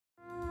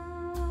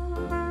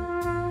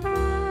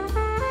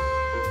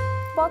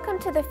Welcome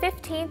to the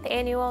 15th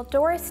Annual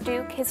Doris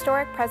Duke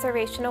Historic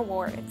Preservation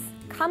Awards,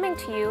 coming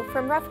to you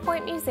from Rough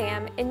Point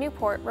Museum in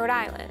Newport, Rhode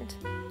Island.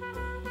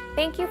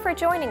 Thank you for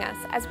joining us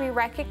as we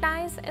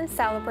recognize and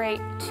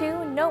celebrate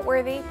two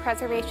noteworthy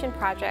preservation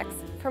projects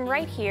from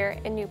right here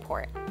in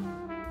Newport.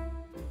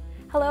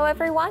 Hello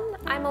everyone,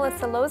 I'm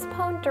Melissa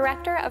Lozapone,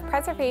 Director of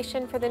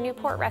Preservation for the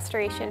Newport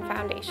Restoration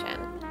Foundation.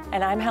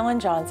 And I'm Helen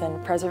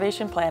Johnson,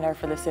 Preservation Planner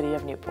for the City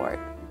of Newport.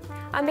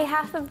 On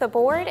behalf of the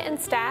board and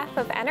staff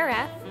of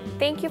NRF,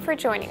 thank you for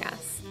joining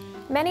us.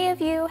 Many of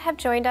you have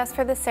joined us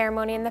for the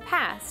ceremony in the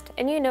past,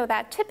 and you know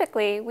that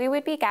typically we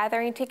would be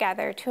gathering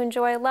together to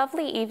enjoy a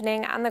lovely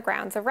evening on the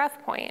grounds of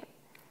Rough Point.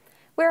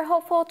 We are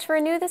hopeful to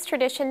renew this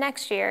tradition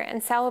next year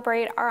and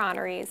celebrate our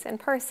honorees in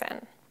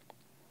person.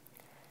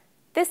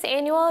 This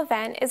annual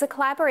event is a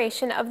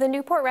collaboration of the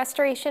Newport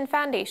Restoration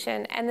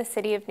Foundation and the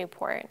City of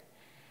Newport.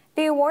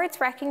 The awards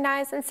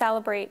recognize and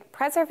celebrate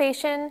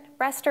preservation,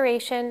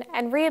 restoration,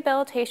 and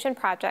rehabilitation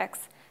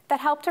projects that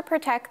help to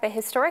protect the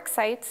historic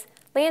sites,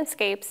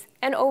 landscapes,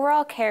 and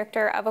overall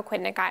character of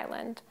Aquidneck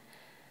Island.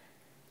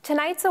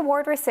 Tonight's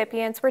award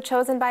recipients were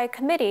chosen by a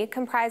committee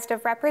comprised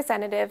of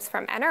representatives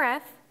from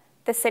NRF,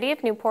 the City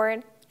of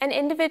Newport, and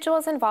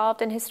individuals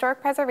involved in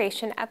historic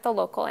preservation at the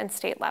local and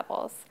state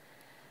levels.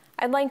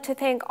 I'd like to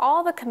thank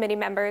all the committee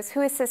members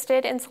who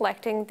assisted in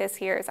selecting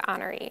this year's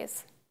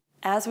honorees.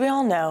 As we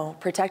all know,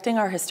 protecting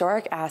our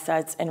historic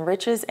assets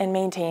enriches and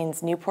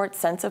maintains Newport's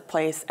sense of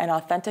place and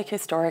authentic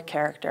historic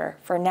character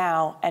for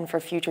now and for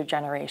future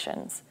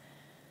generations.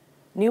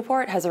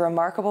 Newport has a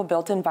remarkable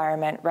built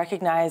environment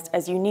recognized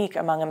as unique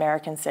among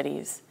American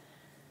cities.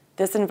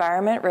 This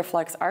environment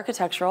reflects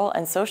architectural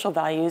and social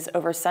values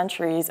over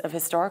centuries of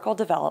historical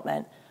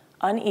development,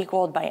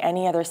 unequaled by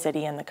any other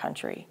city in the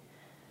country.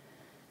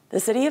 The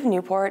City of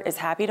Newport is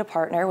happy to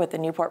partner with the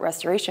Newport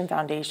Restoration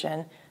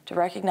Foundation to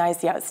recognize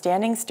the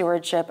outstanding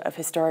stewardship of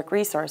historic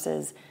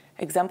resources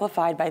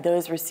exemplified by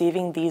those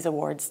receiving these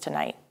awards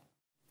tonight.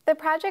 The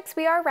projects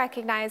we are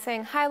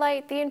recognizing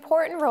highlight the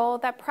important role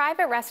that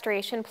private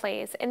restoration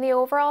plays in the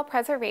overall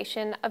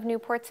preservation of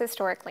Newport's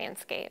historic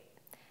landscape.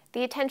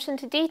 The attention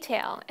to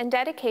detail and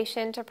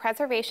dedication to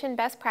preservation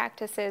best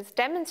practices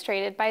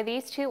demonstrated by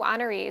these two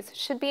honorees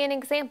should be an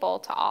example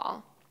to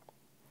all.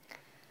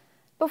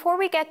 Before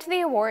we get to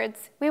the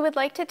awards, we would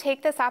like to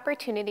take this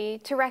opportunity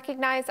to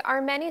recognize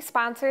our many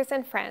sponsors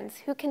and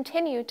friends who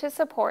continue to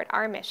support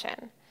our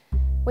mission.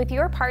 With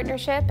your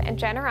partnership and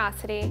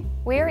generosity,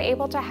 we are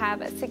able to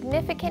have a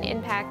significant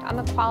impact on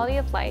the quality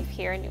of life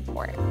here in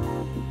Newport.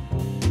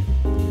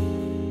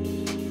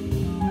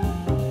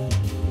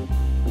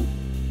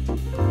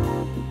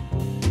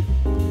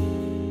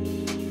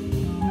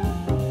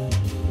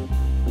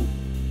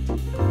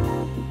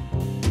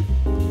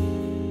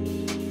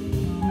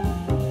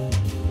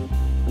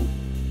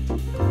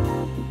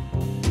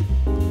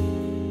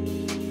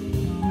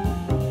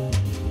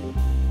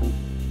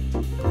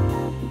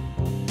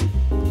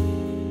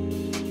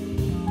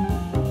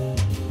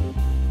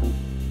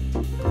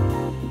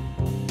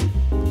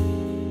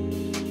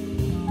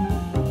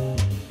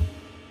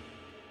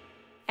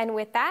 And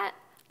with that,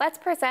 let's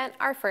present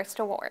our first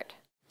award.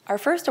 Our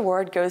first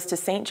award goes to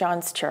St.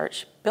 John's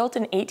Church, built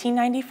in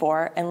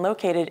 1894 and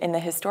located in the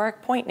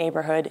historic Point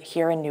neighborhood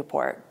here in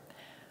Newport.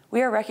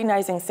 We are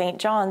recognizing St.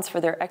 John's for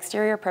their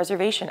exterior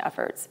preservation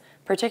efforts,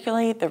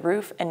 particularly the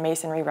roof and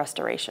masonry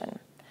restoration.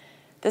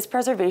 This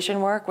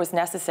preservation work was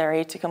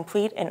necessary to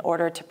complete in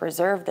order to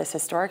preserve this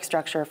historic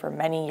structure for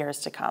many years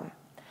to come.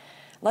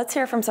 Let's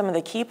hear from some of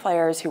the key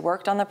players who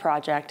worked on the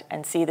project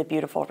and see the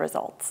beautiful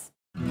results.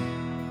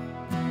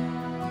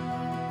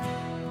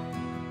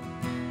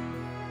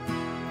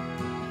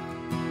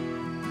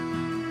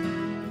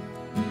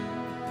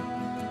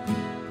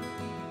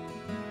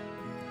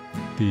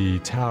 The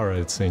tower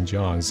at St.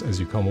 John's, as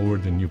you come over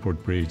the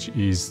Newport Bridge,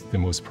 is the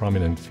most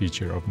prominent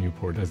feature of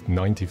Newport. At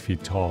 90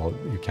 feet tall,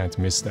 you can't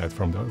miss that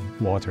from the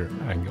water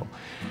angle.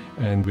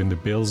 And when the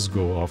bells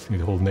go off, the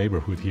whole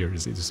neighborhood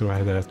hears it, so I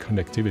had that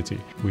connectivity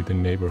with the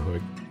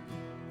neighborhood.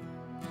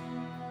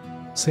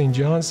 St.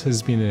 John's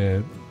has been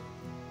a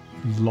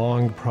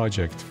long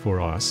project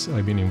for us.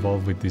 I've been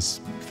involved with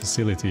this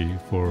facility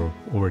for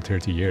over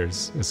 30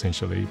 years,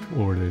 essentially,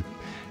 over the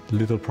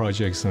little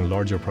projects and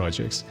larger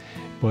projects.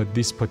 But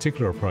this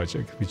particular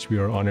project, which we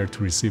are honored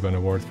to receive an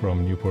award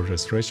from Newport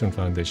Restoration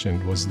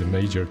Foundation, was the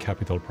major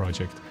capital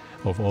project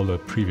of all the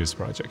previous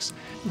projects.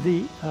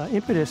 The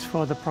impetus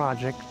for the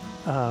project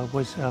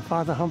was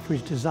Father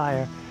Humphrey's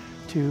desire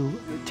to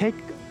take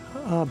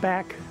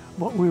back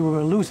what we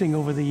were losing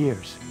over the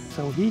years.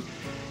 So he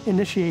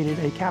initiated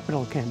a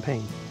capital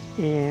campaign.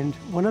 And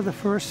one of the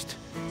first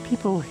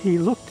people he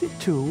looked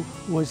to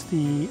was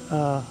the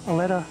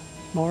Aletta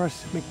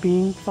Morris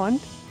McBean Fund.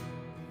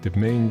 The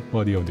main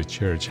body of the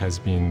church has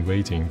been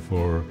waiting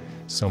for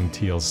some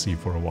TLC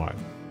for a while.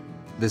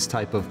 This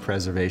type of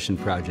preservation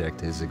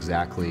project is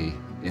exactly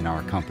in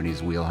our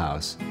company's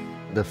wheelhouse.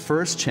 The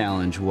first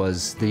challenge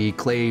was the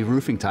clay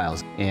roofing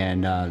tiles,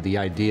 and the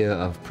idea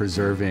of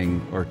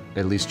preserving, or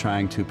at least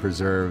trying to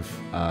preserve,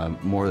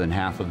 more than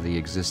half of the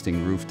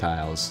existing roof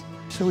tiles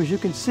So as you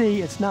can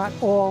see, it's not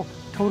all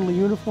totally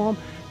uniform,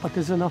 but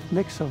there's enough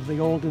mix of the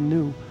old and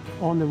new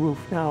on the roof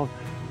now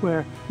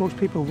where most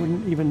people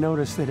wouldn't even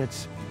notice that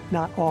it's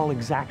not all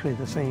exactly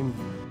the same.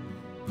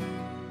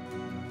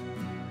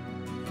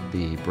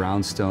 The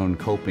brownstone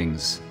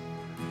copings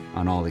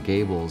on all the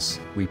gables,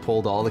 we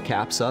pulled all the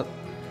caps up,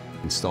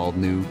 installed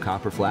new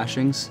copper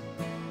flashings,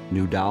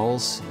 new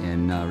dowels,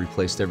 and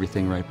replaced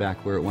everything right back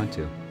where it went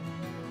to.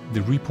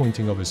 The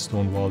repointing of a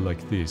stone wall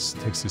like this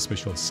takes a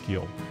special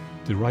skill.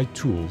 The right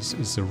tools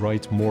is the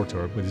right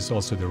mortar, but it's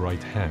also the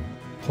right hand.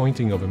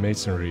 Pointing of a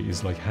masonry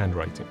is like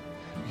handwriting.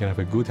 You can have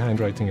a good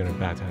handwriting and a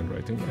bad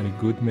handwriting, and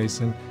a good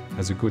mason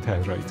has a good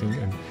handwriting,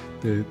 and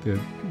the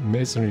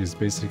masonry is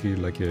basically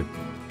like a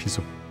piece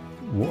of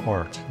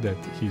art that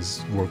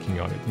he's working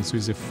on it. And so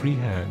it's a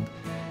freehand,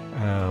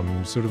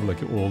 sort of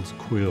like an old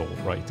quill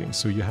writing.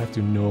 So you have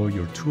to know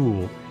your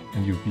tool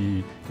and you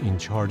be in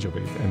charge of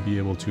it and be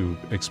able to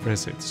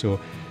express it. So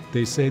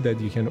they say that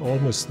you can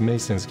almost,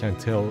 masons can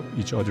tell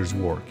each other's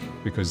work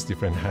because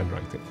different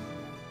handwriting.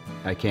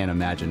 I can't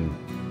imagine,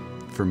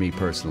 for me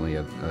personally,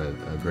 a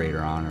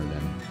greater honor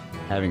than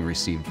having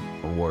received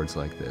awards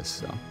like this.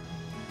 So.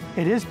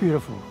 It is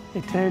beautiful.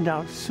 It turned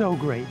out so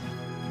great.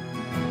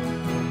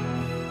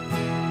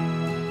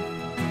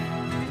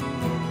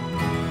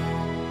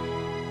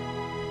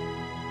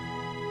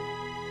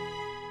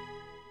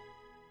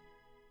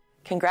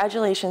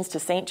 Congratulations to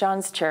St.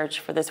 John's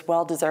Church for this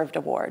well-deserved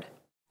award.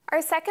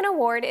 Our second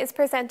award is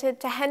presented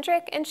to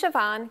Hendrik and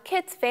Siobhan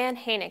Kitts van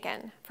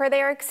Hanegem for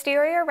their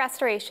exterior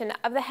restoration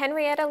of the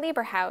Henrietta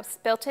Lieber House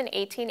built in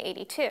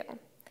 1882.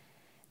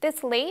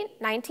 This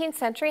late 19th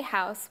century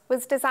house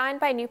was designed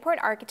by Newport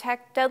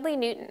architect Dudley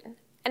Newton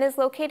and is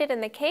located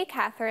in the Cape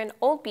Catherine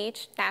Old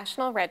Beach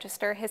National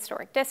Register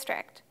Historic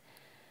District.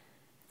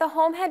 The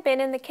home had been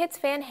in the Kitts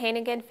van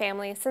Hanegem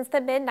family since the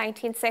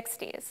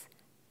mid-1960s,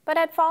 but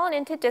had fallen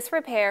into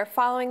disrepair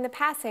following the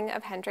passing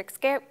of Hendrik's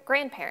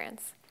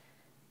grandparents.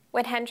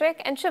 When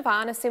Hendrik and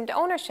Siobhan assumed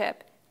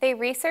ownership, they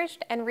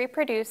researched and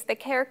reproduced the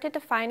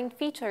character-defining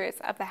features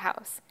of the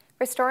house,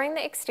 restoring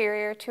the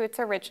exterior to its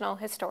original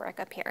historic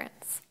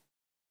appearance.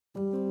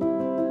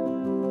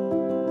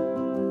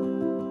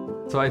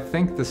 So I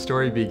think the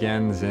story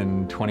begins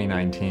in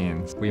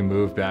 2019. We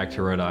moved back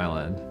to Rhode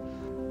Island.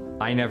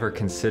 I never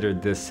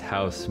considered this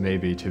house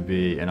maybe to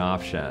be an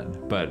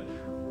option, but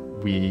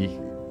we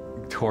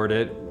toured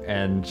it,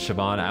 and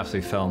Siobhan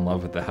absolutely fell in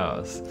love with the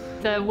house.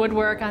 The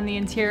woodwork on the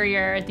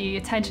interior, the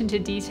attention to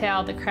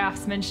detail, the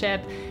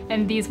craftsmanship,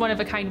 and these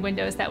one-of-a-kind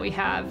windows that we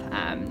have.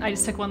 I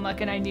just took one look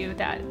and I knew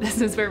that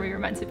this is where we were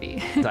meant to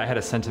be. I had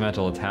a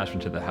sentimental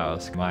attachment to the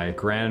house. My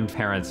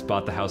grandparents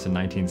bought the house in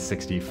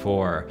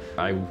 1964.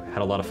 I had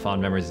a lot of fond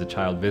memories as a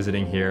child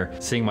visiting here,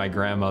 seeing my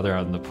grandmother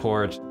out on the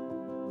porch.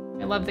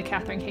 I love the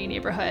Catherine K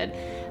neighborhood.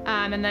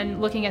 And then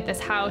looking at this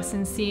house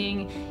and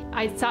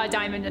I saw a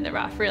diamond in the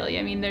rough, really.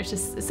 I mean, there's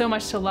just so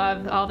much to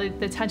love, all the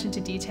attention to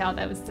detail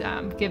that was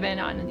given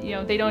on,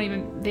 they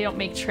don't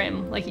make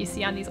trim like you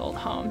see on these old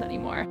homes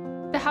anymore.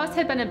 The house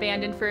had been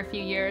abandoned for a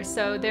few years,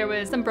 so there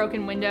was some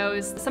broken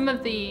windows. Some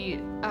of the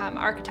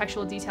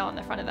architectural detail on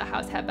the front of the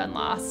house had been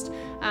lost.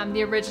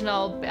 The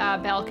original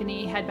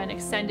balcony had been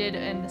extended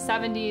in the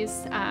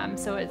 70s,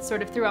 so it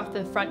sort of threw off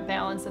the front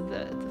balance of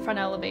the front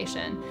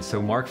elevation. So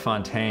Mark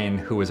Fontaine,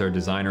 who was our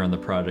designer on the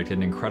project, did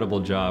an incredible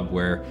job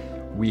where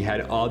we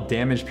had all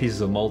damaged pieces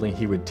of molding.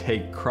 He would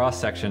take cross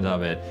sections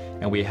of it,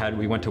 and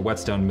we went to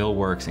Whetstone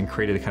Millworks and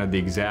created kind of the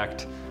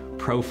exact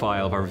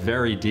profile of our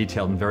very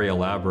detailed and very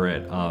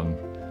elaborate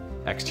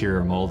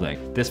exterior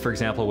molding. This, for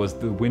example, was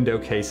the window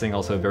casing,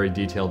 also a very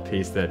detailed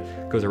piece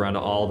that goes around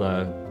all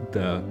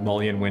the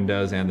mullion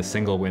windows and the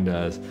single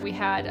windows. We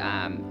had,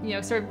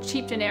 sort of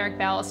cheap generic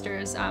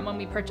balusters when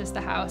we purchased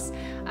the house,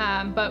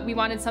 but we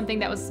wanted something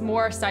that was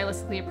more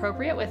stylistically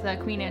appropriate with a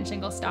Queen Anne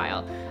shingle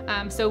style.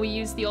 So we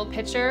used the old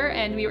picture,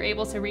 and we were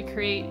able to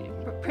recreate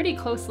pretty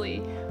closely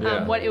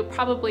what it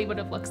probably would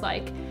have looked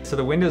like. So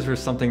the windows were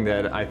something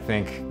that I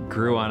think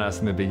grew on us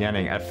in the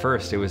beginning. At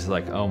first it was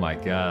like, oh my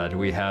God,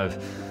 we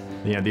have,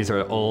 these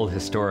are old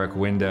historic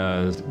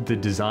windows. The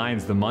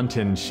designs, the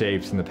muntin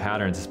shapes and the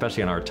patterns,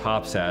 especially on our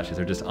top sashes,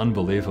 are just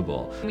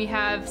unbelievable. We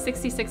have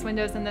 66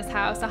 windows in this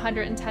house,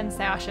 110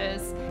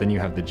 sashes. Then you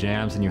have the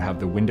jambs, and you have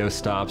the window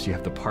stops, you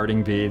have the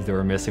parting beads that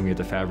were missing, we had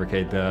to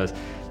fabricate those.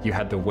 You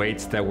had the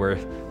weights that were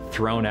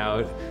thrown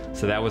out,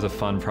 so that was a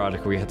fun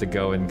project where we had to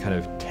go and kind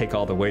of take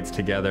all the weights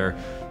together,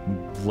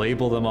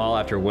 label them all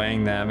after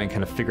weighing them, and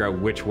kind of figure out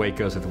which weight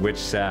goes with which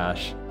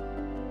sash.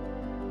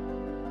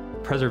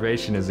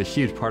 Preservation is a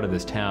huge part of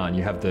this town.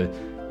 You have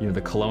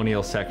the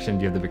colonial section,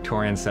 you have the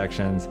Victorian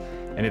sections,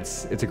 and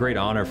it's a great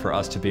honor for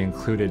us to be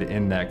included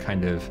in that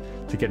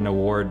to get an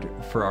award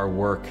for our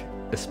work,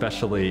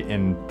 especially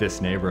in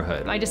this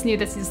neighborhood. I just knew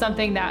this is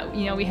something that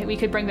we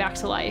could bring back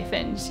to life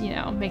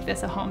and make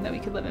this a home that we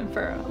could live in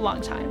for a long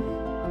time.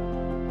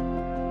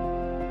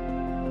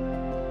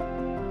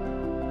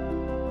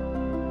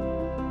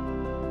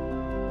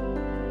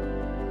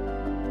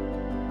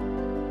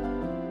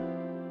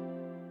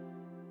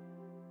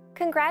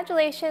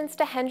 Congratulations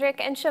to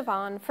Hendrik and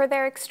Siobhan for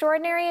their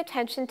extraordinary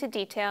attention to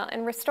detail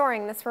in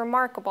restoring this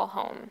remarkable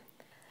home.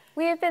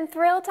 We have been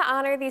thrilled to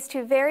honor these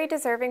two very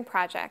deserving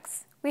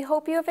projects. We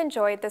hope you have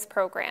enjoyed this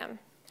program.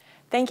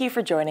 Thank you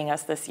for joining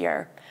us this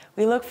year.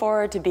 We look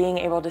forward to being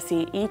able to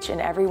see each and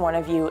every one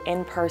of you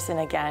in person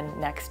again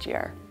next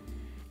year.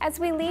 As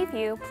we leave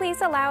you,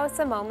 please allow us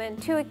a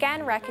moment to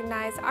again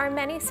recognize our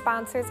many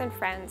sponsors and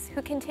friends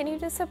who continue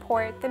to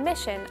support the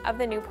mission of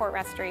the Newport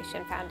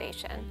Restoration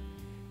Foundation.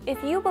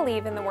 If you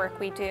believe in the work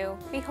we do,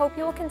 we hope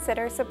you will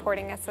consider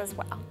supporting us as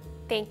well.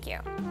 Thank you.